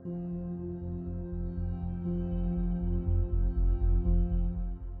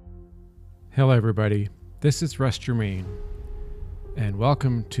Hello everybody, this is Russ Germain, and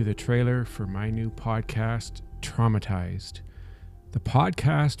welcome to the trailer for my new podcast, Traumatized. The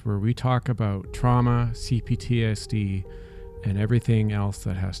podcast where we talk about trauma, CPTSD, and everything else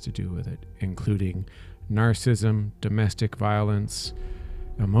that has to do with it, including narcissism, domestic violence,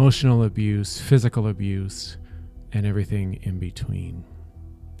 emotional abuse, physical abuse, and everything in between.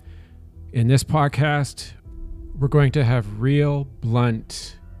 In this podcast, we're going to have real,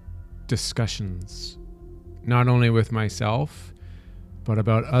 blunt discussions, not only with myself, but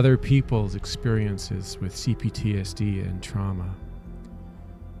about other people's experiences with CPTSD and trauma.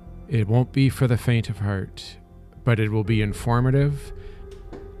 It won't be for the faint of heart, but it will be informative,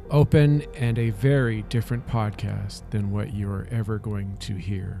 open, and a very different podcast than what you're ever going to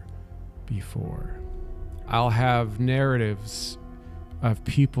hear before. I'll have narratives of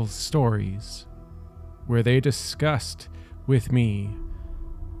people's stories where they discussed with me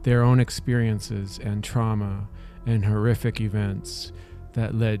their own experiences and trauma and horrific events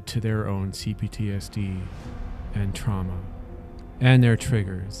that led to their own CPTSD and trauma and their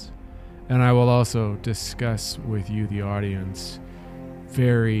triggers. And I will also discuss with you, the audience,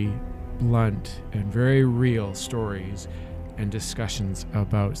 very blunt and very real stories and discussions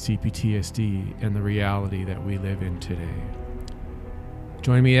about CPTSD and the reality that we live in today.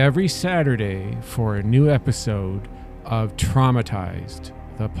 Join me every Saturday for a new episode of Traumatized,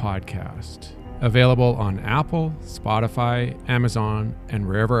 the podcast. Available on Apple, Spotify, Amazon, and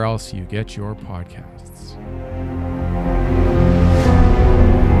wherever else you get your podcasts.